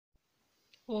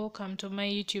Welcome to my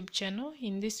YouTube channel.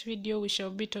 In this video, we shall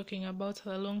be talking about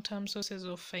the long-term sources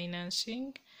of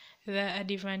financing, their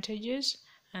advantages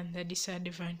and the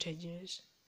disadvantages.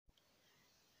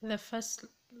 The first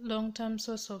long-term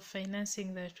source of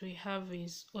financing that we have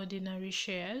is ordinary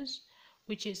shares,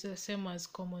 which is the same as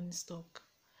common stock.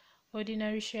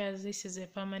 Ordinary shares, this is a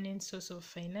permanent source of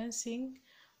financing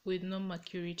with no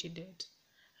maturity date.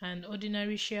 And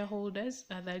ordinary shareholders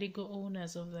are the legal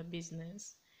owners of the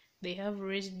business. They have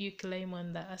residue claim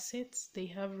on the assets, they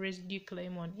have residue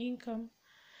claim on income,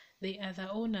 they are the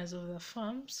owners of the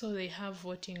firm, so they have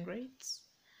voting rights.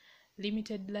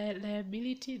 Limited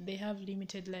liability, they have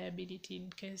limited liability in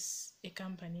case a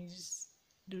company is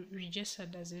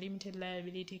registered as a limited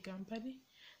liability company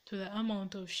to the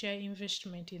amount of share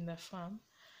investment in the firm,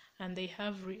 and they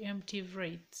have preemptive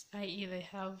rights, i.e. they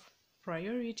have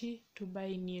priority to buy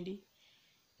newly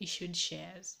issued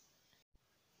shares.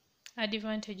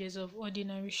 Advantages of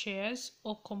ordinary shares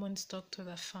or common stock to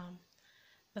the firm.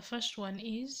 The first one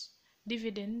is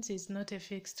dividends is not a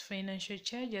fixed financial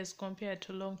charge as compared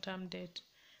to long-term debt.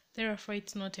 Therefore,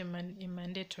 it's not a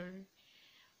mandatory.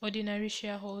 Ordinary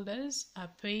shareholders are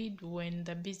paid when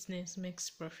the business makes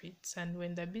profits, and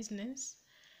when the business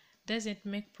doesn't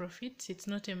make profits, it's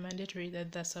not a mandatory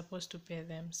that they're supposed to pay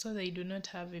them, so they do not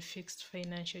have a fixed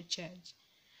financial charge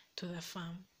to the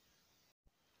firm.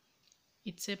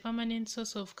 It's a permanent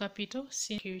source of capital,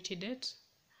 security debt,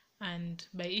 and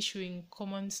by issuing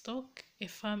common stock, a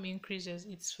firm increases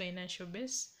its financial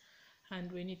base,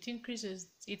 and when it increases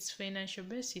its financial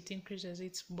base, it increases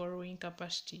its borrowing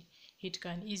capacity. It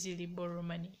can easily borrow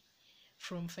money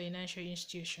from financial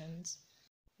institutions.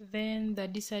 Then the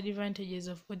disadvantages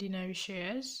of ordinary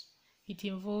shares. It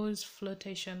involves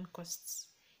flotation costs.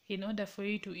 In order for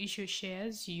you to issue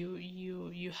shares,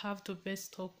 you have to pay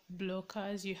stock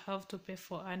brokers, you have to pay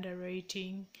for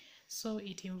underwriting, so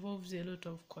it involves a lot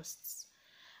of costs.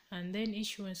 And then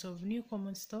issuance of new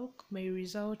common stock may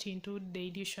result into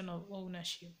dilution of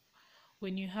ownership.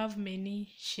 When you have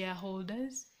many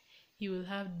shareholders, you will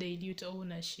have dilute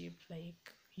ownership,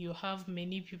 like you have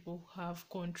many people who have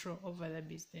control over the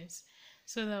business,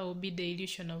 so there will be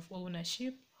dilution of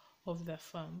ownership of the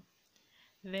firm.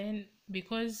 Then,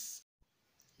 because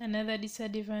another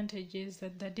disadvantage is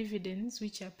that the dividends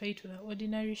which are paid to the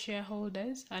ordinary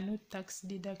shareholders are not tax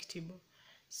deductible,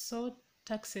 so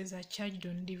taxes are charged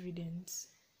on dividends.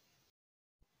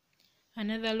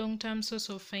 Another long-term source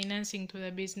of financing to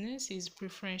the business is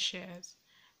preference shares.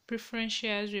 Preference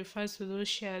shares refers to those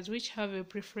shares which have a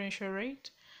preferential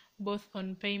rate both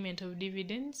on payment of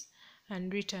dividends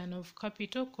and return of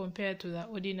capital compared to the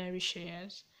ordinary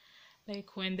shares.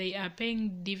 Like when they are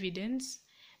paying dividends,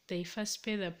 they first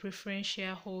pay the preference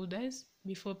shareholders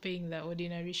before paying the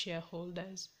ordinary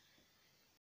shareholders.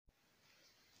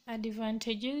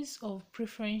 Advantages of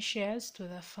preference shares to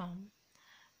the firm.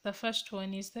 The first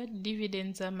one is that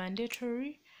dividends are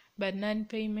mandatory, but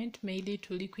non-payment may lead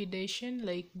to liquidation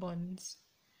like bonds.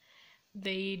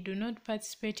 They do not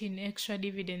participate in extra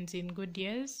dividends in good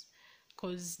years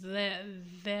because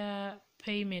their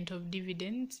payment of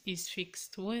dividends is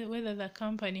fixed. Whether the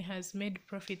company has made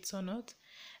profits or not,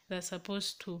 they're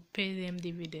supposed to pay them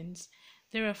dividends.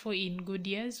 Therefore, in good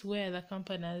years where the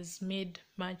company has made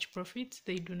much profits,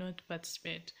 they do not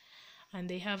participate and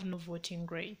they have no voting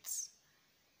rights.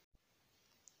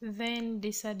 Then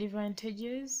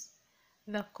disadvantages.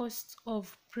 The cost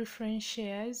of preference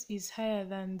shares is higher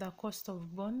than the cost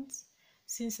of bonds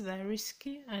since they're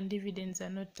risky and dividends are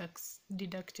not tax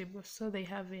deductible, so they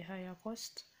have a higher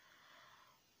cost.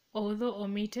 Although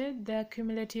omitted, their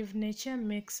cumulative nature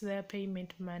makes their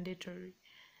payment mandatory.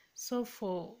 So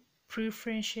for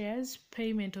preference shares,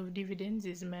 payment of dividends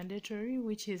is mandatory,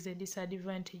 which is a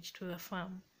disadvantage to the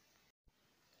firm,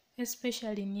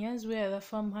 especially in years where the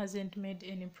firm hasn't made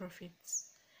any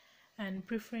profits. And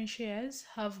preference shares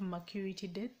have maturity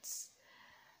dates,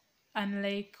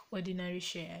 unlike ordinary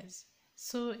shares.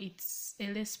 So it's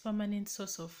a less permanent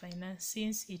source of finance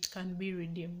since it can be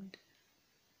redeemed.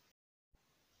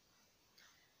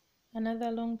 Another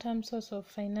long-term source of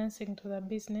financing to the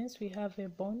business, we have a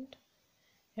bond.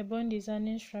 A bond is an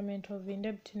instrument of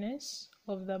indebtedness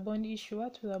of the bond issuer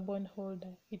to the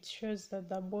bondholder. It shows that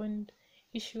the bond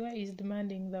issuer is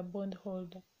demanding the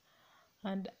bondholder.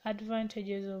 And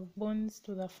advantages of bonds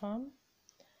to the firm.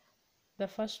 The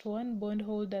first one,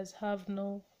 bondholders have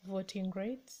no voting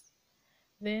rights.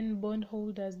 Then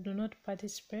bondholders do not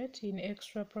participate in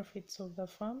extra profits of the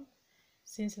firm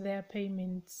since their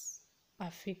payments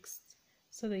are fixed,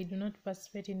 so they do not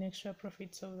participate in extra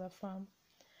profits of the firm.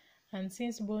 And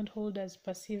since bondholders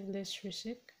perceive less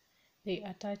risk, they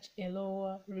attach a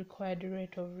lower required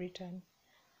rate of return.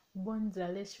 Bonds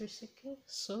are less risky,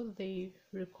 so they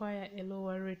require a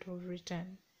lower rate of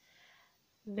return.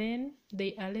 Then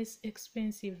they are less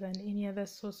expensive than any other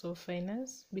source of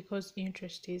finance because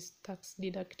interest is tax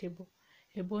deductible.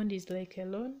 A bond is like a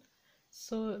loan,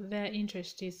 so their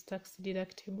interest is tax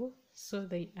deductible, so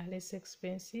they are less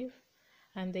expensive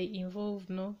and they involve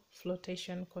no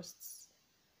flotation costs.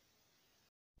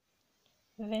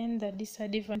 Then the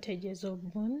disadvantages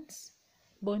of bonds.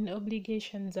 Bond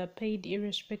obligations are paid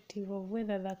irrespective of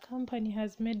whether the company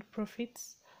has made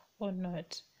profits or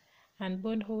not. And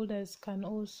bondholders can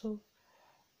also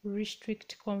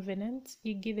restrict covenants,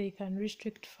 e.g. they can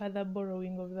restrict further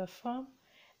borrowing of the firm.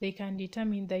 They can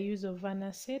determine the use of an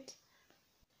asset.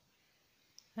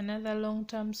 Another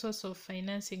long-term source of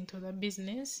financing to the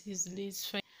business is lease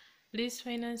financing. Lease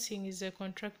financing is a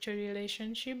contractual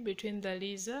relationship between the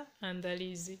lessor and the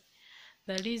lessee.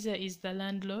 The lessor is the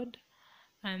landlord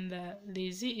and the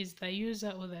lessee is the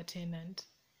user or the tenant.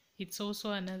 It's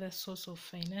also another source of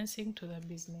financing to the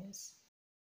business.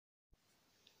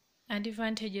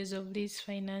 Advantages of lease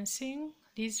financing.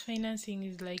 Lease financing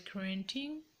is like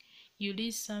renting. You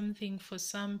lease something for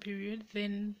some period,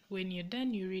 then when you're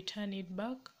done, you return it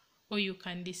back, or you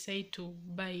can decide to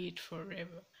buy it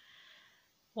forever.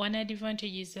 One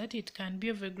advantage is that it can be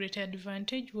of a great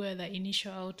advantage where the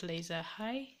initial outlays are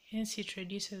high, hence it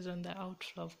reduces on the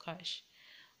outflow of cash.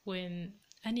 When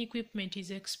an equipment is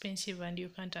expensive and you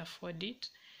can't afford it,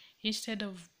 instead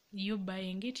of you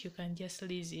buying it, you can just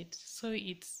lease it. So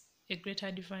it's a great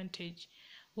advantage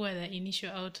where the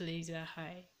initial outlays are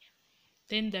high.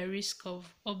 Then the risk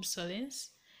of obsolescence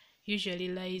usually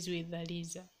lies with the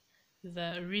lessor.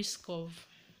 The risk of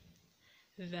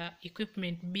the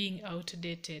equipment being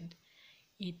outdated,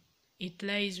 it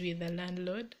lies with the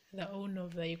landlord, the owner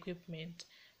of the equipment,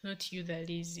 not you, the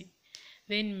lessee.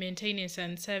 Then maintenance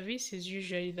and service is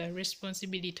usually the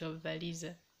responsibility of the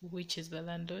lessor, which is the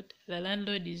landlord. The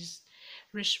landlord is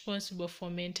responsible for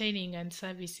maintaining and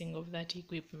servicing of that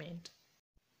equipment.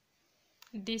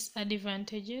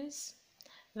 Disadvantages.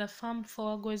 The firm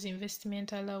forgoes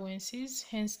investment allowances,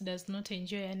 hence does not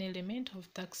enjoy an element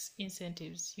of tax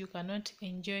incentives. You cannot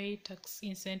enjoy tax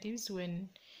incentives when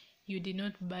you did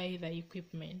not buy the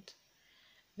equipment.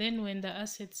 Then when the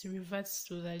assets reverts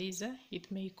to the lessor,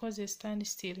 it may cause a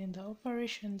standstill in the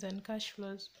operations and cash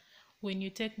flows. When you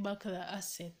take back the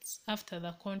assets after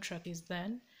the contract is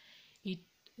done,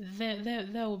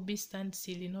 there will be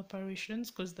standstill in operations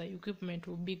because the equipment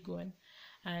will be gone,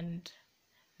 and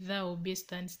there will be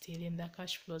standstill in the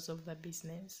cash flows of the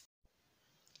business.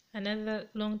 Another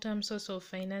long-term source of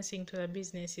financing to the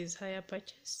business is hire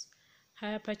purchase.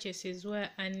 Hire purchase is where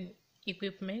an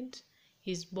equipment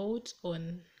is bought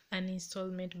on an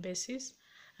installment basis,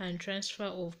 and transfer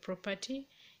of property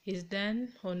is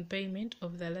done on payment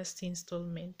of the last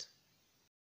installment.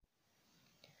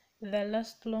 The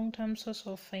last long-term source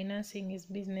of financing is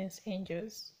business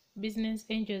angels. Business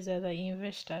angels are the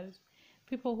investors,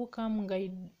 people who come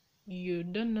guide. You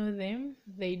don't know them,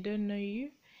 they don't know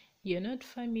you, you're not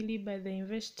family, but they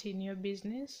invest in your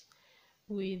business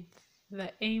with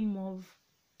the aim of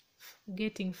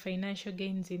getting financial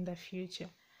gains in the future.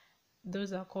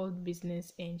 Those are called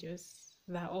business angels.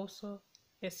 They're also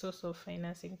a source of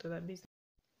financing to the business.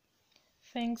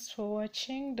 Thanks for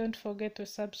watching. Don't forget to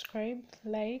subscribe,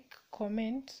 like,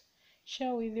 comment,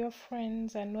 share with your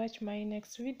friends, and watch my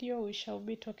next video. We shall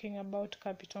be talking about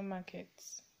capital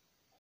markets.